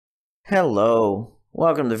Hello,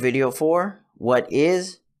 welcome to video 4. What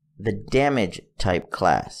is the DamageType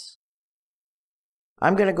class?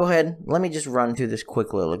 I'm going to go ahead, let me just run through this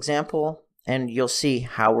quick little example and you'll see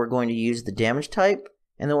how we're going to use the DamageType,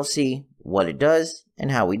 and then we'll see what it does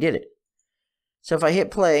and how we did it. So if I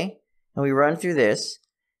hit play and we run through this,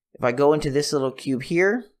 if I go into this little cube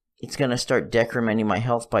here, it's going to start decrementing my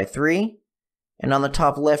health by 3, and on the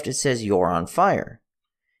top left it says you're on fire.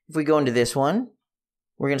 If we go into this one,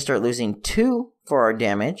 we're going to start losing 2 for our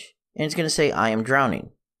damage, and it's going to say I am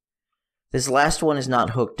drowning. This last one is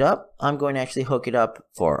not hooked up. I'm going to actually hook it up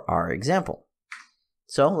for our example.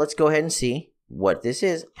 So let's go ahead and see what this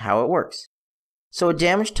is, how it works. So a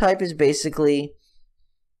DamageType is basically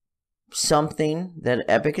something that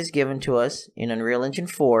Epic has given to us in Unreal Engine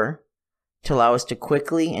 4 to allow us to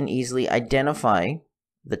quickly and easily identify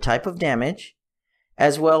the type of damage,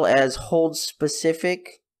 as well as hold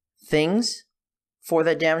specific things for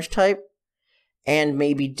that DamageType, and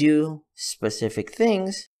maybe do specific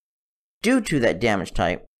things due to that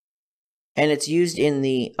DamageType. And it's used in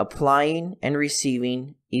the applying and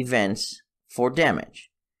receiving events for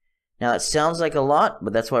damage. Now that sounds like a lot,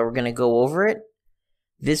 but that's why we're going to go over it.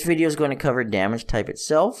 This video is going to cover DamageType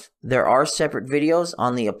itself. There are separate videos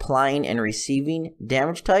on the applying and receiving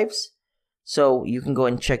DamageTypes, so you can go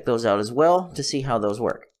ahead and check those out as well to see how those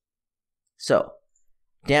work. So,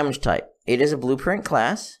 DamageType. It is a blueprint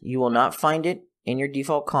class. You will not find it in your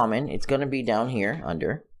default common. It's going to be down here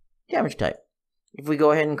under DamageType. If we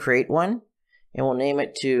go ahead and create one, and we'll name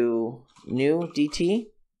it to new DT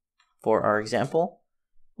for our example,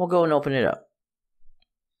 we'll go and open it up.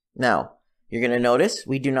 Now, you're going to notice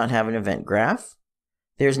we do not have an event graph.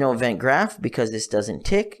 There's no event graph because this doesn't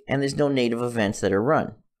tick, and there's no native events that are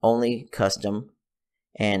run. Only custom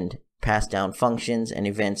and passed down functions and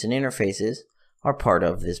events and interfaces are part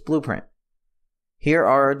of this blueprint. Here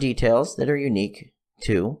are our details that are unique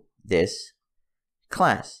to this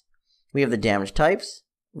class. We have the damage types,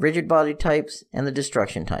 rigid body types, and the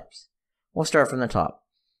destruction types. We'll start from the top.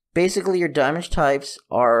 Basically, your damage types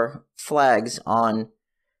are flags on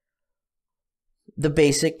the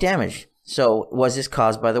basic damage. So, was this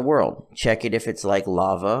caused by the world? Check it if it's like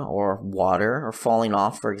lava or water or falling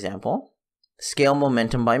off, for example. Scale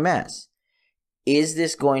momentum by mass. Is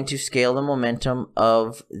this going to scale the momentum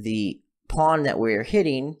of the pawn that we're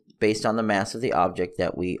hitting based on the mass of the object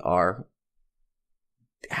that we are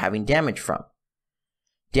having damage from?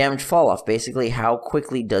 Damage fall off. Basically, how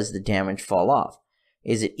quickly does the damage fall off?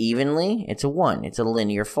 Is it evenly? It's a 1. It's a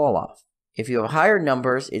linear fall off. If you have higher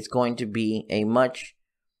numbers, it's going to be a much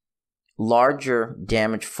larger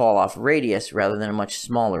damage fall off radius rather than a much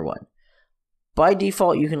smaller one. By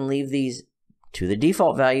default, you can leave these to the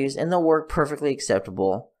default values and they'll work perfectly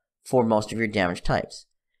acceptable for most of your damage types.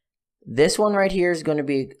 This one right here is going to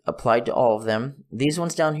be applied to all of them. These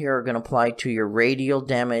ones down here are going to apply to your radial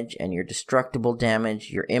damage and your destructible damage,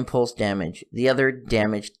 your impulse damage, the other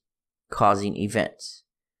damage causing events.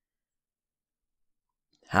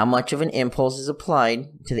 How much of an impulse is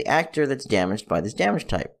applied to the actor that's damaged by this damage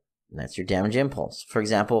type? That's your damage impulse. For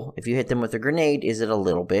example, if you hit them with a grenade, is it a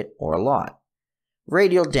little bit or a lot?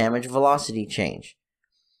 Radial damage velocity change.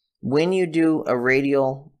 When you do a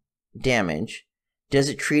radial damage, does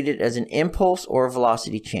it treat it as an impulse or a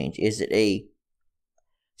velocity change? Is it a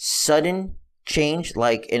sudden change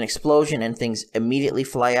like an explosion and things immediately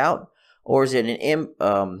fly out? Or is it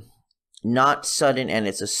an not sudden and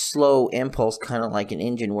it's a slow impulse, kind of like an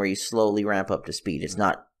engine where you slowly ramp up to speed? It's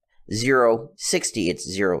not 0-60,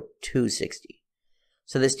 it's 0-260.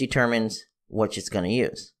 So this determines what it's going to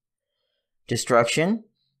use. Destruction.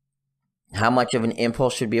 How much of an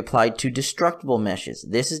impulse should be applied to destructible meshes?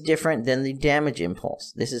 This is different than the damage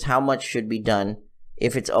impulse. This is how much should be done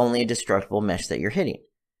if it's only a destructible mesh that you're hitting.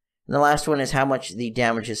 And the last one is how much the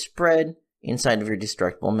damage is spread inside of your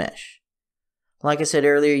destructible mesh. Like I said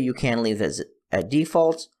earlier, you can leave this at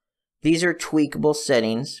default. These are tweakable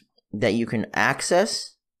settings that you can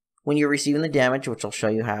access when you're receiving the damage, which I'll show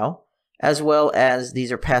you how, as well as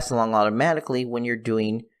these are passed along automatically when you're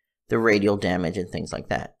doing the radial damage and things like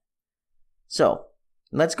that. So,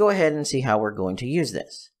 let's go ahead and see how we're going to use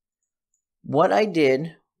this. What I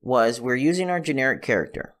did was we're using our generic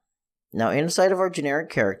character. Now, inside of our generic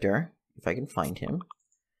character, if I can find him,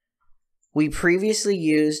 we previously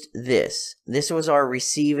used this. This was our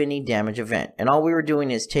receive any damage event. And all we were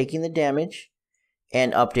doing is taking the damage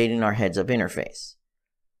and updating our heads up interface.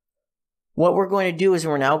 What we're going to do is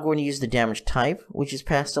we're now going to use the damage type, which is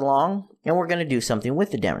passed along, and we're going to do something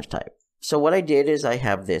with the damage type. So what I did is I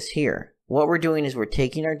have this here. What we're doing is we're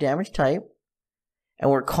taking our damage type and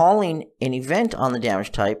we're calling an event on the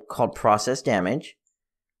damage type called process damage,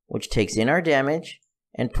 which takes in our damage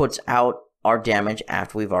and puts out our damage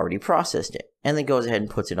after we've already processed it, and then goes ahead and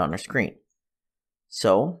puts it on our screen.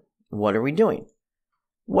 So what are we doing?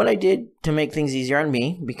 What I did to make things easier on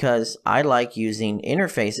me, because I like using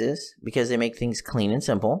interfaces because they make things clean and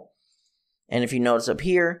simple. And if you notice up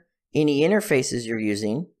here, any interfaces you're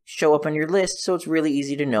using show up on your list, so it's really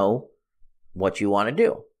easy to know what you want to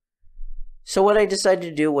do. So what I decided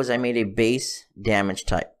to do was I made a base damage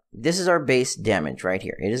type. This is our base damage right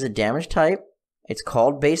here. It is a damage type. It's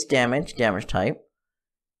called base damage type.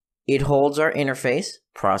 It holds our interface,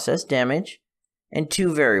 process damage, and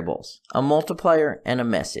two variables, a multiplier and a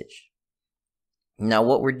message. Now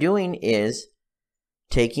what we're doing is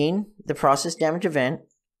taking the process damage event,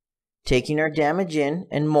 taking our damage in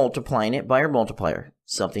and multiplying it by our multiplier,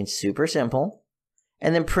 something super simple,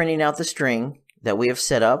 and then printing out the string that we have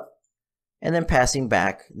set up, and then passing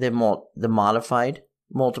back the modified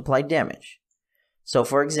multiplied damage. So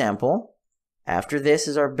for example, after this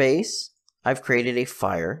is our base, I've created a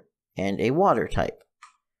fire and a water type,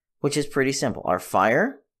 which is pretty simple. Our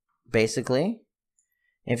fire, basically,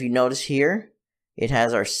 if you notice here, it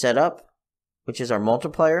has our setup, which is our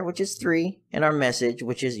multiplier, which is 3, and our message,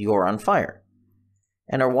 which is you're on fire.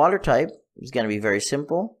 And our water type is going to be very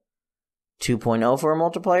simple, 2.0 for our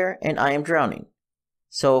multiplier, and I am drowning.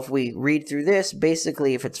 So if we read through this,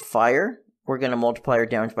 basically if it's fire, we're going to multiply our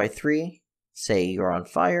damage by 3, say you're on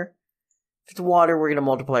fire. If it's water, we're going to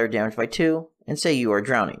multiply our damage by 2, and say you are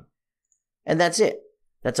drowning. And that's it.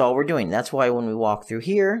 That's all we're doing. That's why when we walk through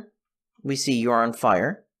here, we see you're on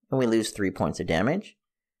fire, and we lose 3 points of damage.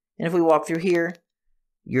 And if we walk through here,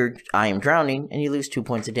 I am drowning, and you lose 2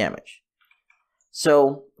 points of damage.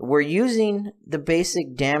 So we're using the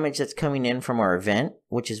basic damage that's coming in from our event,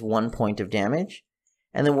 which is 1 point of damage,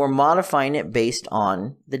 and then we're modifying it based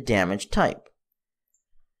on the damage type.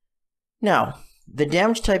 Now, the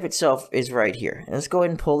damage type itself is right here. Let's go ahead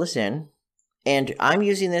and pull this in. And I'm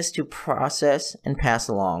using this to process and pass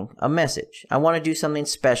along a message. I want to do something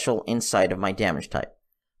special inside of my damage type.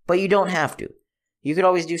 But you don't have to. You could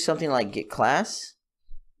always do something like get class.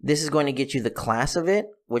 This is going to get you the class of it,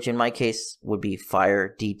 which in my case would be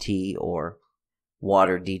fire DT or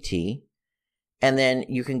water DT. And then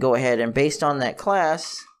you can go ahead and based on that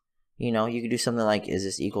class, you can do something like, is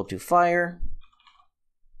this equal to fire?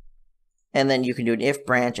 And then you can do an if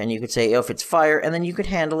branch, and you could say if it's fire, and then you could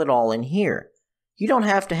handle it all in here. You don't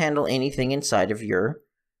have to handle anything inside of your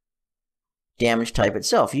damage type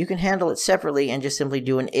itself. You can handle it separately and just simply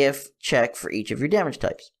do an if check for each of your damage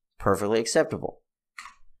types. Perfectly acceptable.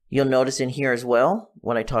 You'll notice in here as well,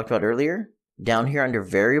 what I talked about earlier, down here under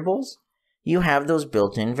variables, you have those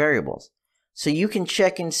built-in variables. So you can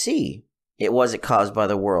check and see, was it caused by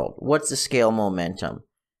the world? What's the scale momentum?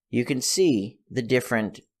 You can see the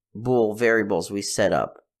different bool variables we set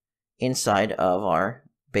up inside of our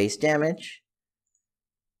base damage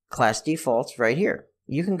class defaults right here.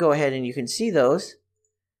 You can go ahead and you can see those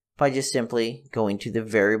by just simply going to the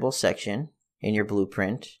variable section in your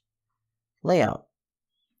blueprint layout.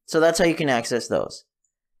 So that's how you can access those.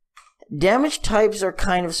 Damage types are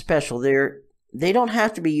kind of special. They don't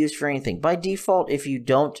have to be used for anything. By default, if you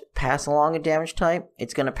don't pass along a damage type,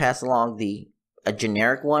 it's going to pass along a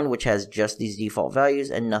generic one which has just these default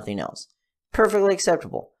values and nothing else. Perfectly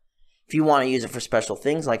acceptable. If you want to use it for special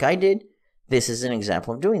things like I did, this is an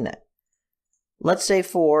example of doing that. Let's say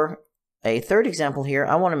for a third example here,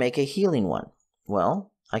 I want to make a healing one.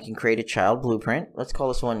 Well, I can create a child blueprint. Let's call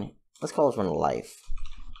this one life.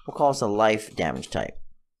 We'll call this a life damage type.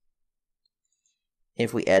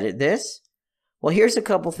 If we edit this, well, here's a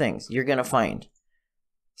couple things you're going to find.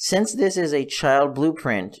 Since this is a child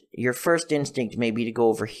blueprint, your first instinct may be to go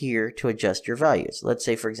over here to adjust your values. Let's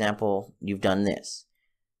say, for example, you've done this,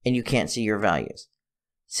 and you can't see your values.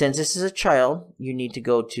 Since this is a child, you need to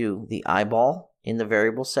go to the eyeball in the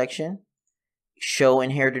variables section, show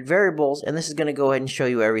inherited variables, and this is going to go ahead and show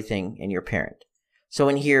you everything in your parent. So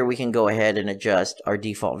in here, we can go ahead and adjust our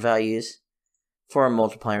default values for our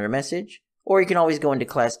multiplier message, or you can always go into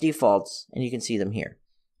class defaults, and you can see them here.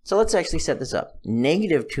 So let's actually set this up.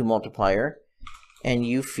 -2 multiplier, and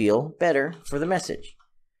you feel better for the message.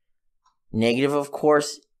 Negative, of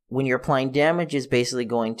course, when you're applying damage, is basically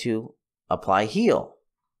going to apply heal.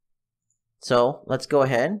 So let's go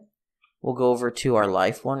ahead. We'll go over to our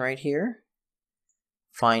life one right here.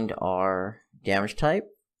 Find our damage type,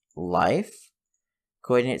 life.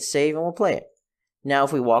 Go ahead and hit save, and we'll play it. Now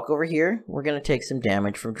if we walk over here, we're going to take some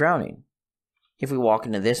damage from drowning. If we walk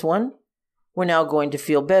into this one, we're now going to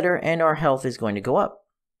feel better, and our health is going to go up.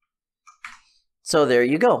 So there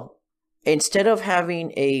you go. Instead of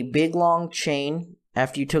having a big long chain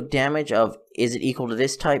after you took damage of is it equal to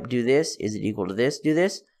this type, do this. Is it equal to this, do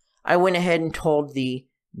this. I went ahead and told the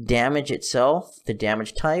damage itself, the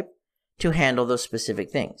damage type, to handle those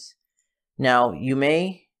specific things. Now, you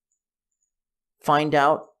may find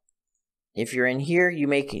out if you're in here, you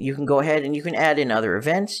can go ahead and you can add in other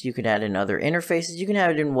events, you can add in other interfaces, you can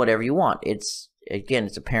add it in whatever you want. It's a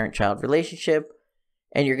parent-child relationship,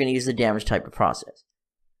 and you're going to use the damage type to process.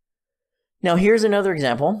 Now, here's another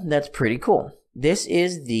example that's pretty cool. This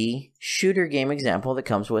is the shooter game example that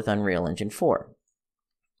comes with Unreal Engine 4.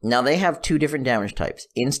 Now, they have two different damage types,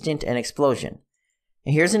 instant and explosion.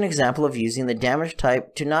 And here's an example of using the damage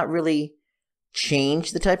type to not really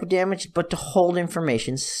change the type of damage, but to hold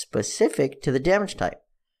information specific to the damage type.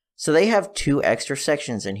 So they have two extra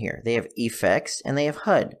sections in here. They have effects and they have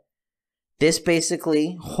HUD. This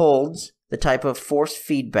basically holds the type of force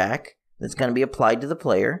feedback that's going to be applied to the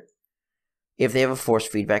player if they have a force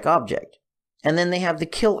feedback object. And then they have the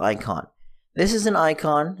kill icon. This is an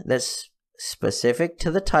icon that's specific to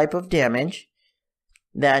the type of damage,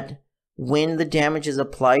 that when the damage is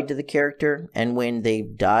applied to the character and when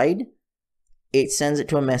they've died, it sends it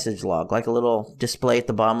to a message log, like a little display at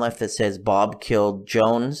the bottom left that says Bob killed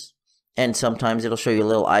Jones. And sometimes it'll show you a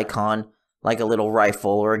little icon, like a little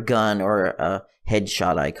rifle or a gun or a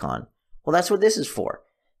headshot icon. Well, that's what this is for.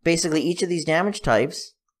 Basically, each of these damage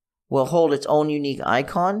types will hold its own unique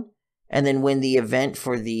icon. And then when the event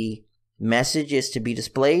for the message is to be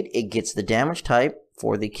displayed, it gets the damage type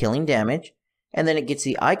for the killing damage. And then it gets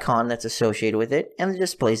the icon that's associated with it, and it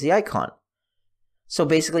displays the icon. So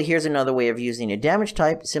basically, here's another way of using a damage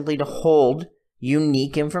type, simply to hold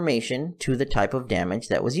unique information to the type of damage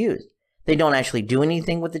that was used. They don't actually do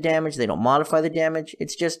anything with the damage. They don't modify the damage.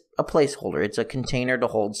 It's just a placeholder. It's a container to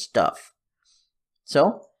hold stuff.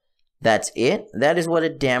 So that's it. That is what a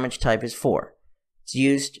damage type is for. It's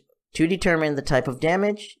used to determine the type of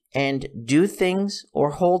damage and do things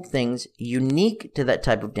or hold things unique to that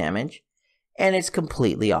type of damage, and it's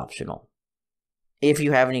completely optional. If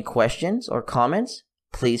you have any questions or comments,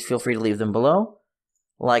 please feel free to leave them below.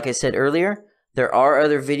 Like I said earlier, there are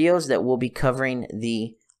other videos that will be covering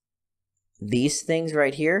these things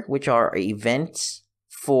right here, which are events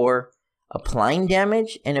for applying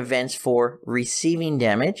damage and events for receiving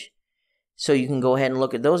damage. So you can go ahead and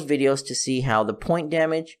look at those videos to see how the point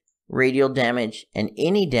damage, radial damage, and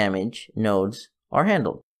any damage nodes are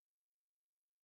handled.